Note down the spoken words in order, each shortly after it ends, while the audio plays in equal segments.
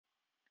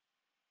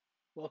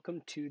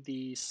Welcome to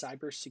the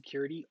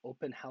Cybersecurity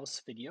Open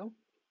House video.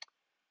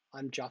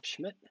 I'm Joff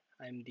Schmidt.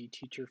 I'm the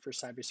teacher for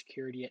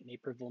cybersecurity at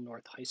Naperville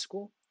North High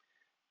School.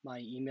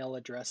 My email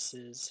address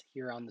is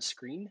here on the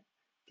screen.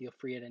 Feel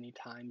free at any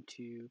time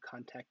to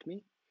contact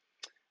me.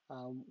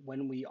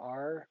 When we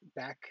are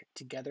back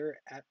together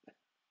at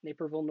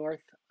Naperville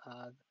North,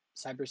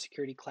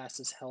 cybersecurity class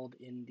is held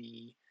in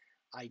the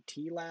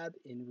IT lab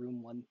in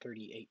room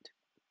 138.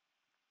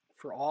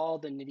 For all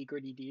the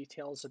nitty-gritty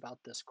details about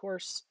this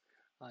course,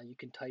 you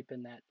can type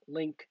in that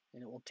link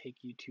and it will take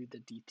you to the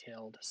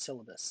detailed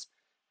syllabus.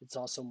 It's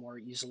also more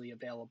easily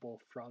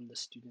available from the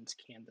student's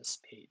Canvas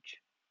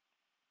page.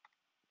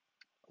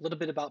 A little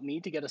bit about me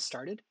to get us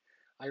started.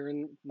 I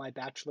earned my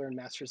Bachelor and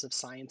Master's of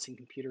Science in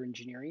Computer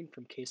Engineering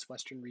from Case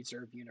Western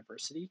Reserve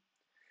University.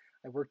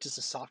 I worked as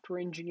a software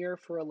engineer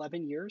for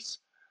 11 years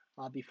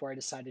before I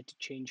decided to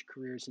change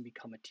careers and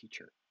become a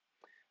teacher.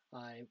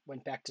 I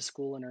went back to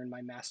school and earned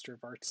my Master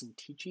of Arts in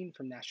Teaching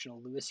from National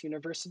Louis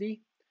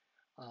University.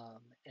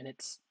 And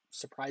it's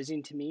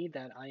surprising to me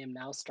that I am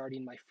now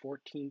starting my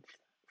 14th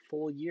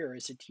full year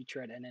as a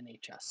teacher at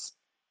NNHS.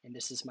 And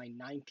this is my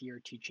 9th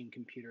year teaching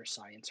computer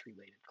science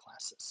related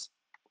classes.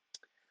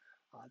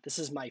 This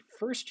is my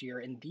first year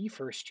and the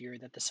first year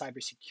that the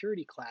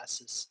cybersecurity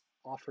class is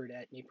offered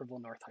at Naperville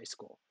North High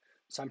School.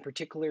 So I'm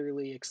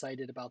particularly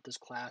excited about this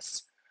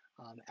class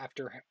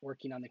after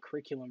working on the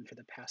curriculum for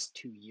the past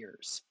 2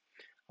 years.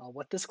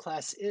 What this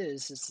class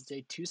is it's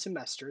a 2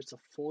 semester, it's a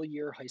full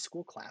year high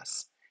school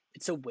class.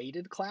 It's a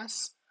weighted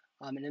class,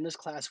 and in this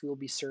class we will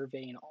be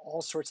surveying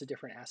all sorts of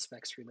different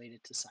aspects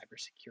related to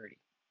cybersecurity.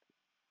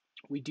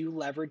 We do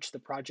leverage the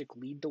Project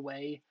Lead the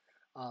Way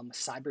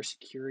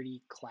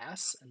cybersecurity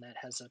class, and that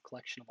has a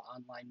collection of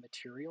online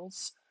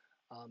materials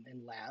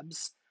and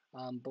labs,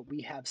 but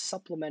we have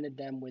supplemented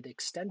them with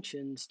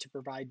extensions to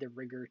provide the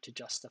rigor to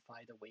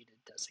justify the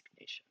weighted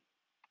designation.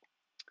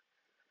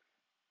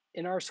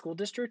 In our school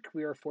district,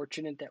 we are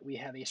fortunate that we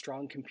have a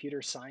strong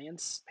computer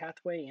science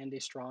pathway and a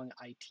strong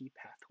IT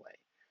pathway.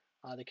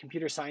 The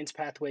computer science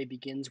pathway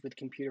begins with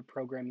Computer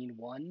Programming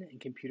 1 and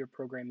Computer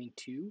Programming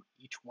 2,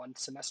 each 1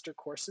 semester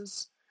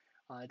courses.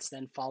 It's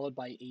then followed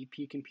by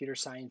AP Computer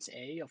Science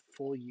A, a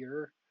full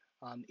year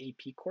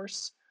AP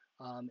course,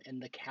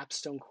 and the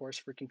capstone course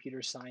for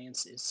computer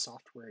science is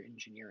Software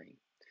Engineering.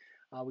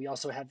 We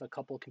also have a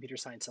couple of computer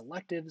science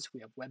electives. We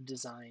have Web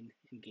Design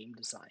and Game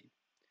Design.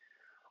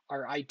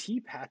 Our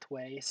IT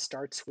pathway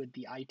starts with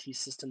the IT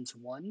Systems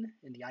 1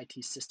 and the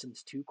IT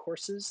Systems 2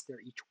 courses.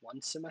 They're each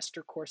 1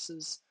 semester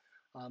courses.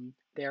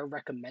 They are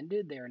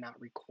recommended, they are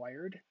not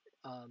required,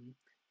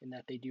 in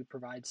that they do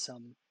provide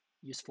some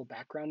useful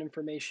background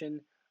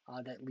information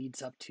that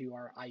leads up to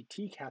our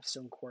IT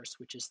capstone course,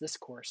 which is this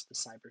course, the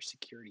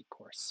cybersecurity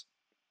course.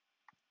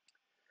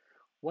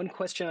 One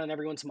question on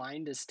everyone's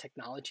mind is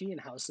technology and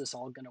how is this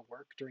all going to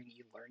work during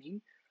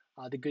e-learning?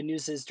 The good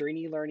news is during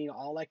e-learning,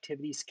 all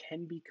activities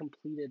can be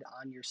completed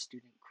on your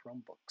student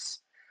Chromebooks.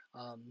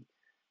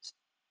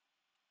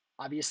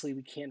 Obviously,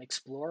 we can't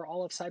explore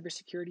all of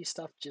cybersecurity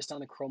stuff just on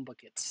the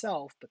Chromebook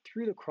itself, but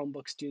through the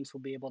Chromebook, students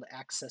will be able to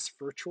access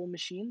virtual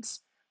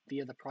machines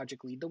via the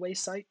Project Lead the Way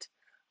site,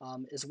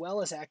 as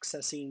well as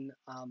accessing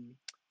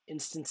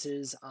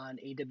instances on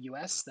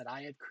AWS that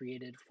I have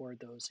created for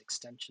those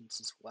extensions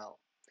as well.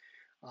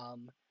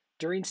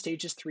 During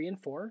stages 3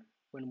 and 4,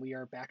 when we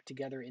are back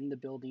together in the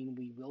building,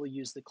 we will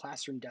use the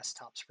classroom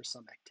desktops for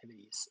some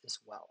activities as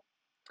well.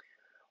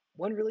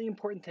 One really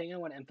important thing I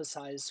want to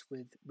emphasize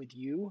with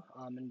you,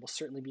 and we'll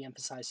certainly be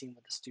emphasizing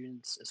with the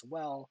students as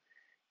well,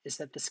 is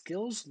that the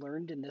skills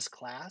learned in this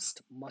class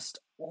must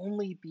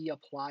only be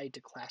applied to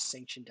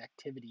class-sanctioned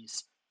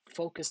activities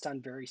focused on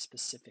very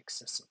specific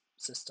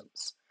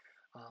systems.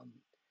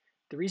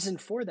 The reason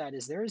for that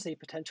is there is a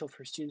potential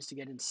for students to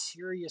get in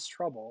serious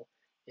trouble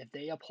if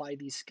they apply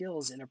these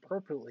skills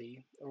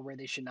inappropriately or where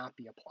they should not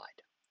be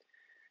applied.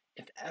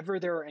 If ever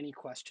there are any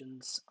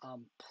questions,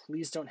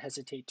 please don't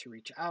hesitate to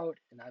reach out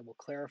and I will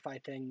clarify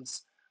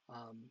things.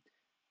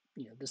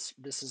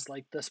 This is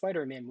like the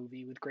Spider-Man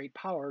movie. With great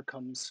power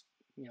comes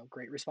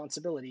great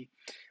responsibility.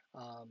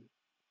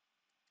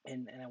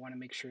 And I want to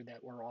make sure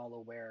that we're all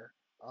aware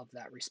of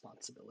that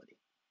responsibility.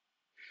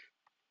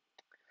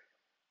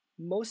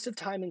 Most of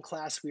the time in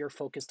class, we are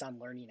focused on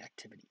learning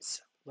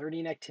activities.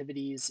 Learning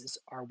activities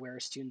are where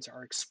students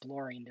are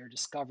exploring, they're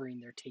discovering,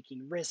 they're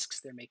taking risks,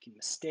 they're making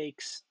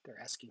mistakes,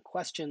 they're asking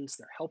questions,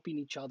 they're helping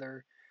each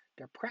other,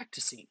 they're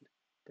practicing,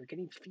 they're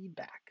getting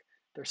feedback,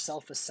 they're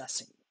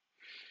self-assessing.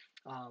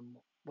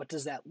 What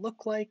does that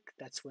look like?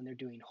 That's when they're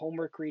doing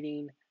homework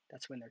reading,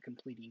 that's when they're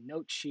completing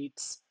note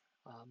sheets,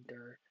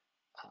 they're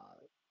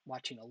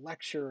watching a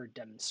lecture or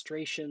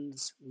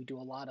demonstrations. We do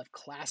a lot of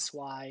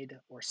class-wide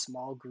or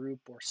small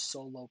group or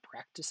solo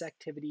practice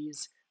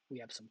activities. We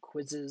have some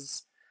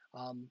quizzes.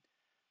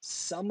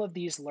 Some of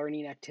these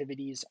learning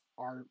activities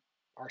are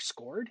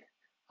scored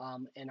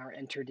and are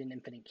entered in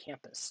Infinite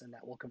Campus, and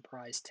that will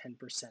comprise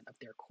 10% of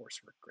their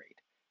coursework grade,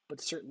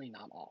 but certainly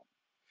not all.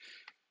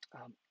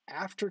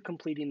 After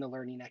completing the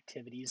learning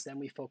activities, then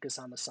we focus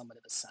on the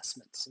summative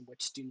assessments in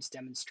which students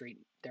demonstrate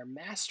their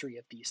mastery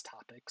of these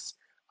topics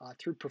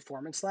through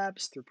performance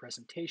labs, through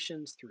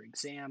presentations, through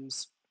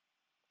exams.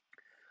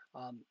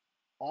 Um,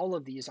 all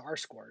of these are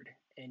scored,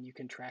 and you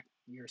can track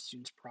your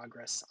students'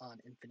 progress on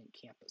Infinite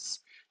Campus,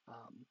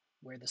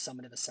 where the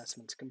summative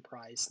assessments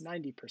comprise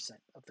 90%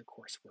 of the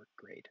coursework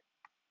grade.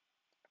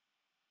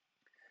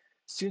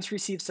 Students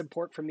receive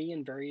support from me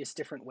in various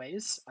different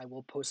ways. I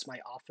will post my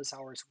office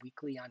hours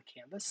weekly on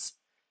Canvas.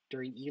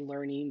 During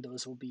e-learning,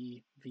 those will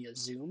be via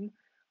Zoom.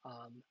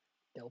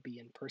 They'll be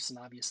in person,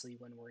 obviously,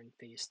 when we're in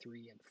phase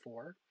 3 and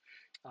 4.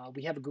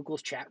 We have a Google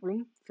chat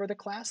room for the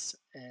class,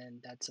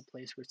 and that's a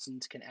place where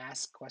students can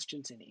ask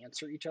questions and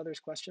answer each other's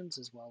questions,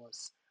 as well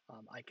as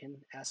I can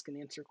ask and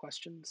answer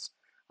questions.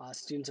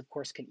 Students, of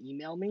course, can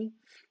email me.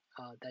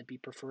 That'd be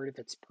preferred if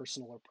it's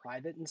personal or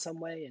private in some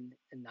way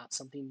and not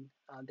something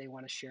they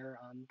want to share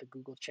on the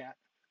Google chat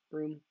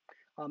room.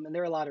 And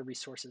there are a lot of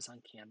resources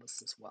on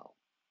Canvas as well.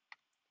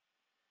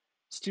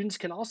 Students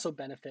can also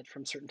benefit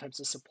from certain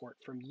types of support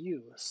from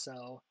you.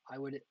 So I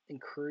would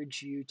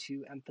encourage you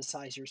to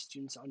emphasize your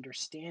students'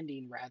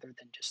 understanding rather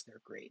than just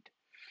their grade.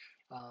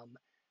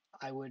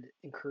 I would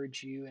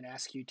encourage you and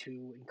ask you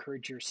to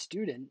encourage your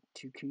student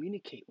to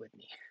communicate with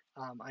me.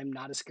 I'm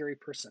not a scary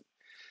person,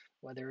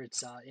 whether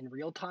it's in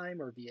real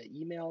time or via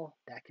email,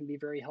 that can be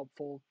very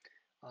helpful.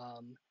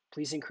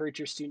 Please encourage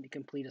your student to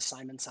complete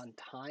assignments on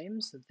time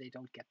so that they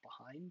don't get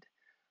behind.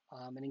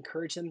 And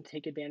encourage them to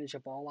take advantage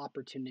of all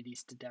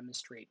opportunities to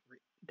demonstrate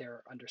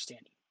their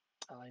understanding,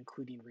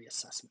 including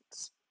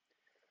reassessments.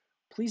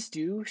 Please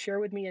do share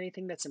with me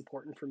anything that's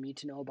important for me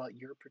to know about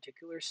your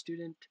particular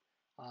student.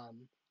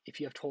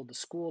 If you have told the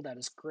school, that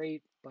is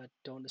great, but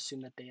don't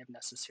assume that they have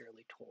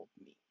necessarily told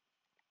me.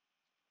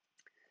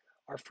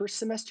 Our first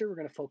semester, we're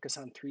going to focus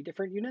on 3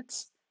 different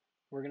units.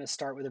 We're going to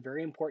start with a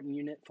very important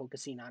unit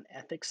focusing on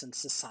ethics and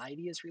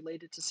society as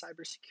related to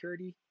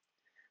cybersecurity.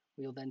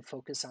 We'll then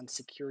focus on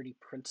security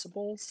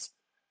principles,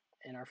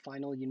 and our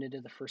final unit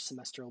of the first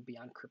semester will be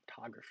on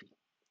cryptography.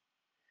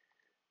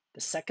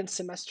 The second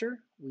semester,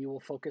 we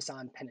will focus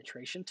on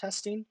penetration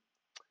testing.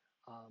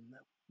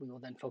 We will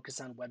then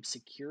focus on web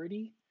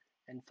security,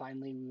 and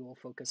finally, we will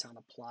focus on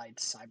applied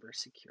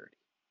cybersecurity.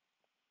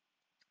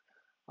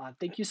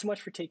 Thank you so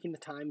much for taking the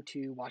time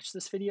to watch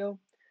this video.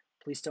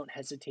 Please don't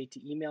hesitate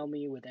to email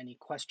me with any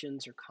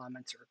questions or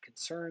comments or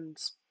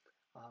concerns.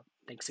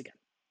 Thanks again.